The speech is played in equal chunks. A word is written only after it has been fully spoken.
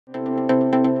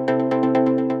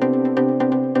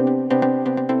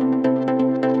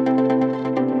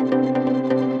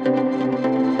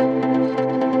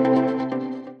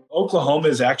Oklahoma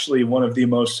is actually one of the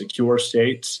most secure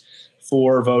states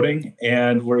for voting,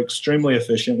 and we're extremely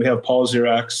efficient. We have Paul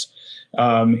Xerox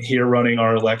here running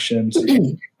our elections.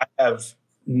 I have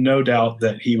no doubt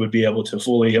that he would be able to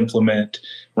fully implement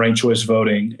ranked choice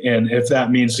voting. And if that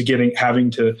means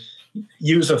having to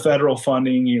use a federal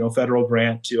funding, federal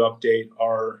grant to update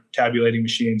our tabulating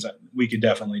machines, we could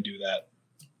definitely do that.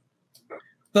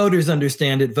 Voters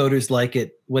understand it. Voters like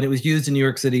it. When it was used in New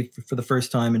York City for the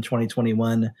first time in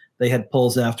 2021, they had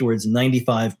polls afterwards.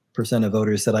 95% of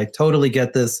voters said, I totally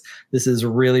get this. This is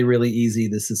really, really easy.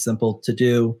 This is simple to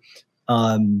do.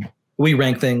 We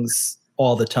rank things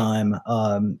all the time.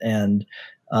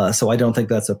 So I don't think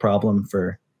that's a problem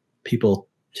for people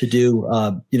to do.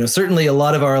 Certainly a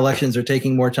lot of our elections are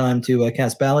taking more time to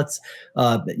cast ballots,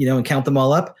 and count them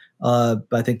all up.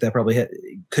 I think that probably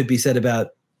could be said about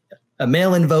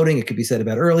mail-in voting. It could be said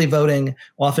about early voting.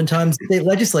 Oftentimes state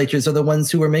legislatures are the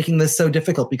ones who are making this so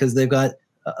difficult because they've got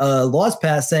laws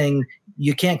passed saying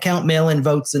you can't count mail-in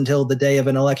votes until the day of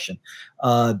an election.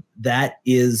 That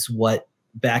is what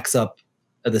backs up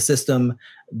the system.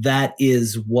 That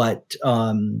is what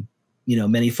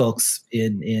many folks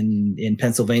in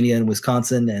Pennsylvania and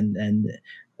Wisconsin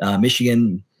and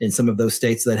Michigan, in some of those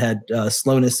states that had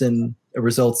slowness in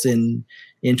results in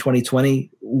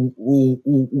 2020,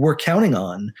 were counting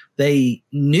on. They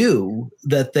knew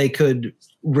that they could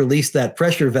release that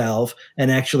pressure valve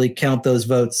and actually count those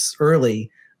votes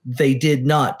early. They did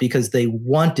not, because they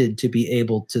wanted to be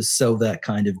able to sow that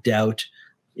kind of doubt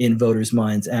in voters'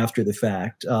 minds after the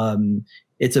fact.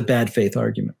 It's a bad faith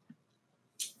argument.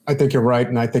 I think you're right,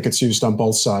 and I think it's used on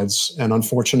both sides. And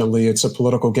unfortunately, it's a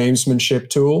political gamesmanship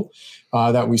tool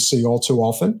that we see all too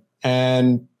often.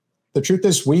 And the truth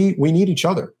is, we need each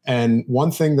other. And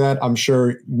one thing that I'm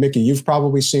sure, Mickey, you've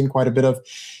probably seen quite a bit of,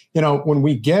 when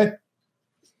we get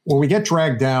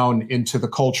dragged down into the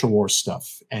culture war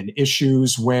stuff and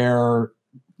issues where,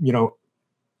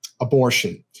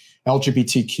 abortion,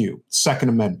 LGBTQ, Second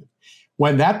Amendment,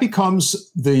 when that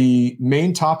becomes the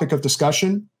main topic of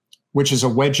discussion, which is a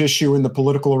wedge issue in the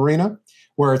political arena,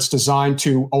 where it's designed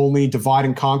to only divide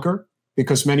and conquer,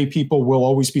 because many people will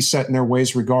always be set in their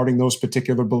ways regarding those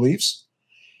particular beliefs,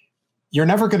 you're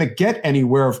never going to get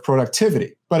anywhere of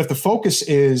productivity. But if the focus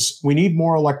is we need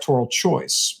more electoral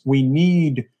choice, we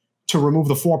need to remove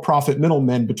the for-profit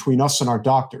middlemen between us and our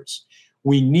doctors,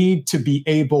 we need to be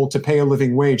able to pay a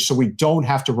living wage so we don't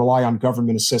have to rely on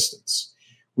government assistance.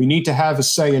 We need to have a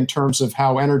say in terms of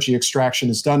how energy extraction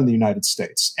is done in the United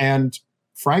States and,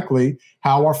 frankly,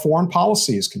 how our foreign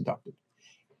policy is conducted.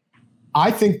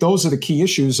 I think those are the key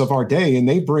issues of our day, and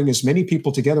they bring as many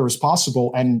people together as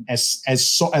possible. And as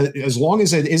long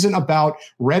as it isn't about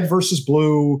red versus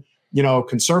blue,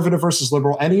 conservative versus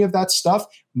liberal, any of that stuff,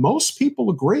 most people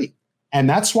agree. And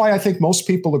that's why I think most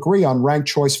people agree on ranked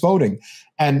choice voting.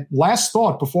 And last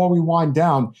thought before we wind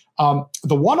down,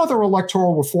 the one other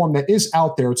electoral reform that is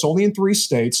out there, it's only in 3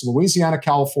 states, Louisiana,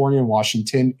 California, and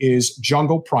Washington, is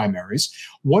jungle primaries.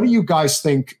 What do you guys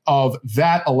think of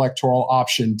that electoral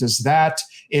option? Does that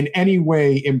in any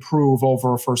way improve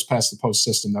over a first past the post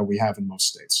system that we have in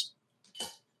most states?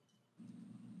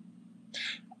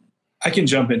 I can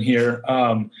jump in here.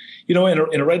 In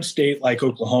a red state like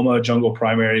Oklahoma, jungle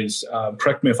primaries,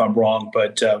 correct me if I'm wrong,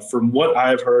 but from what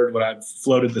I've heard, when I've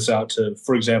floated this out to,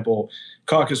 for example,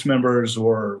 caucus members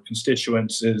or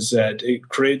constituents, is that it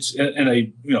creates in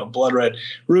a blood red,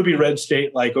 ruby red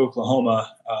state like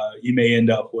Oklahoma, you may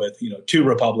end up with 2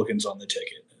 Republicans on the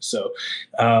ticket. So,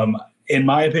 in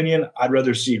my opinion, I'd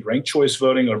rather see ranked choice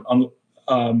voting or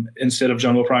instead of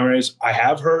jungle primaries. I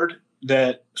have heard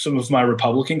that some of my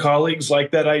Republican colleagues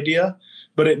like that idea,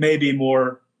 but it may be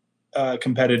more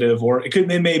competitive, or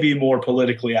it may be more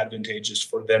politically advantageous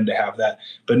for them to have that,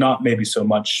 but not maybe so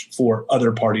much for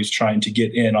other parties trying to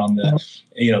get in on the,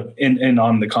 in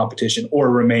on the competition or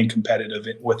remain competitive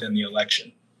within the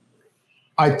election.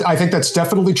 I think that's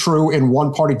definitely true in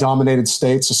one-party dominated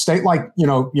states. A state like,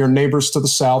 your neighbors to the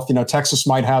south, Texas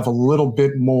might have a little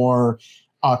bit more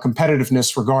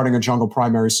competitiveness regarding a jungle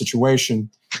primary situation.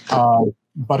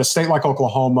 But a state like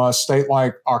Oklahoma, a state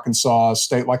like Arkansas, a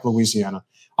state like Louisiana,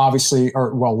 obviously,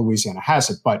 Louisiana has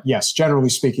it. But yes, generally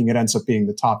speaking, it ends up being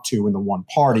the top 2 in the one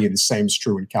party. And the same is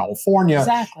true in California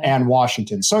and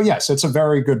Washington. So yes, it's a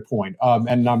very good point.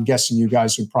 And I'm guessing you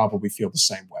guys would probably feel the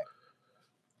same way.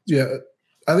 Yeah,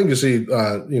 I think you see,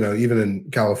 even in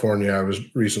California, I was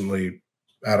recently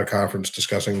at a conference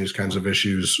discussing these kinds of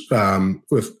issues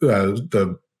with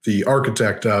the the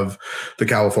architect of the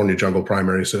California jungle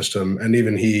primary system. And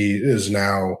even he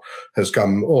has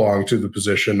come along to the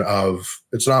position of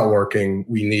it's not working.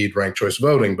 We need ranked choice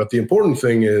voting. But the important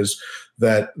thing is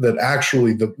that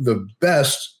actually the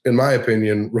best, in my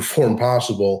opinion, reform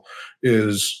possible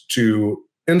is to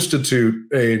institute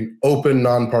an open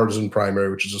nonpartisan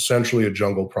primary, which is essentially a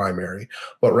jungle primary.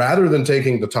 But rather than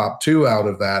taking the top 2 out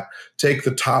of that, take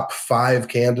the top 5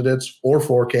 candidates or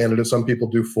 4 candidates, some people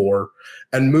do 4,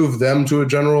 and move them to a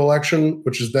general election,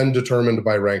 which is then determined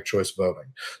by ranked choice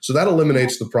voting. So that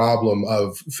eliminates the problem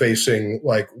of facing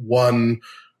like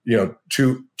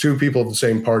two people of the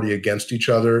same party against each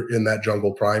other in that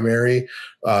jungle primary.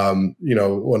 One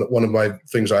of my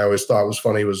things I always thought was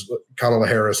funny was Kamala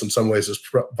Harris in some ways is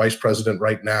vice president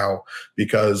right now,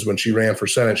 because when she ran for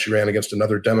Senate, she ran against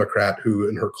another Democrat who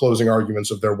in her closing arguments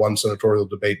of their one senatorial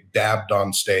debate dabbed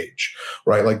on stage,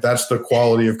 right? Like that's the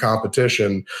quality of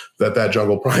competition that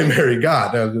jungle primary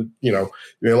got. And, you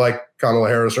may like Kamala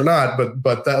Harris or not,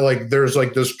 but that like, there's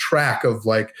like this track of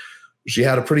like, she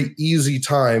had a pretty easy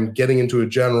time getting into a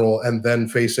general and then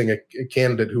facing a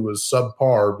candidate who was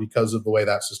subpar because of the way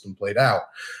that system played out.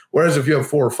 Whereas if you have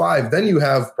 4 or 5, then you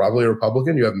have probably a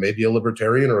Republican, you have maybe a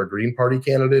Libertarian or a Green Party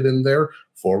candidate in there,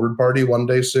 Forward Party one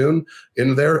day soon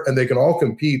in there, and they can all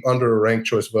compete under a ranked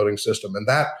choice voting system. And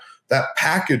that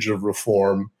package of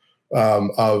reform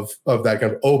of that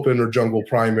kind of open or jungle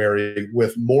primary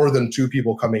with more than 2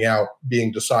 people coming out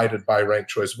being decided by ranked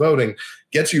choice voting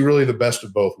gets you really the best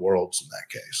of both worlds in that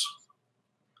case.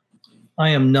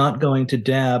 I am not going to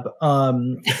dab,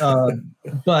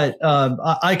 but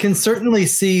I can certainly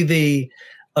see the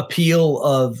appeal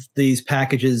of these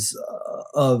packages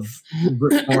of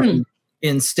reform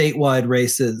in statewide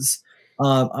races.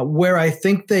 Where I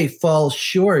think they fall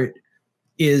short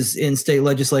is in state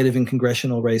legislative and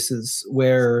congressional races,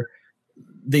 where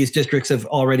these districts have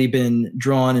already been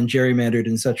drawn and gerrymandered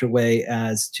in such a way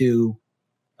as to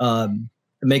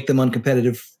make them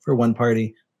uncompetitive for one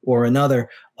party or another.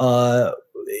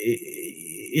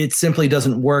 It simply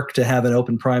doesn't work to have an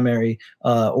open primary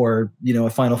or a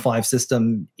final 5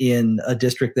 system in a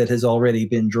district that has already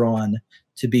been drawn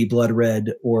to be blood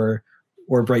red or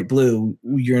bright blue.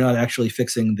 You're not actually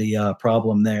fixing the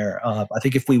problem there. I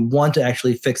think if we want to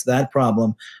actually fix that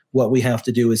problem, what we have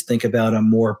to do is think about a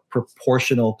more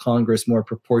proportional Congress, more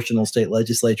proportional state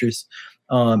legislatures,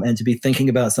 and to be thinking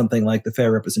about something like the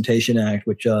Fair Representation Act,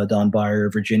 which Don Beyer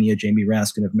of Virginia, Jamie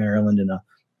Raskin of Maryland, and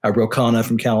Rokana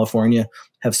from California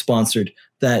have sponsored,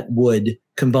 that would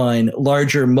combine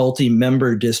larger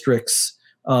multi-member districts,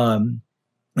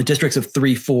 districts of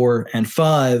 3, 4, and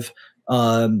 5,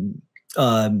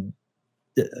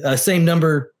 same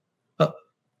number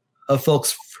of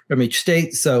folks from each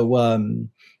state. So, I'm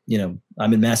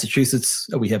in Massachusetts.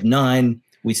 We have 9.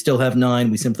 We still have 9.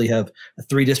 We simply have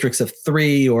 3 districts of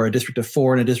 3 or a district of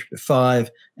 4 and a district of 5.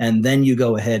 And then you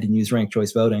go ahead and use ranked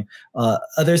choice voting.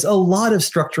 There's a lot of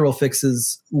structural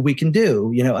fixes we can do.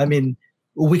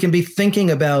 We can be thinking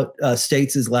about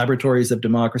states as laboratories of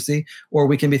democracy, or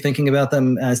we can be thinking about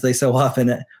them as they so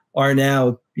often are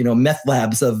now, meth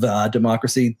labs of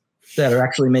democracy that are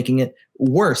actually making it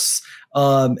worse.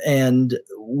 And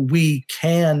we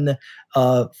can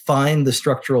find the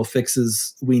structural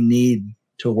fixes we need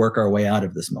to work our way out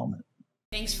of this moment.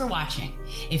 Thanks for watching.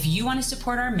 If you want to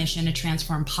support our mission to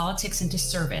transform politics into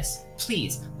service,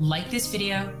 please like this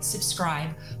video,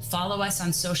 subscribe, follow us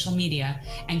on social media,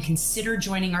 and consider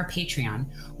joining our Patreon,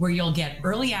 where you'll get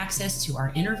early access to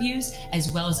our interviews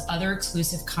as well as other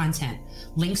exclusive content.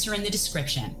 Links are in the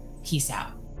description. Peace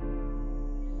out.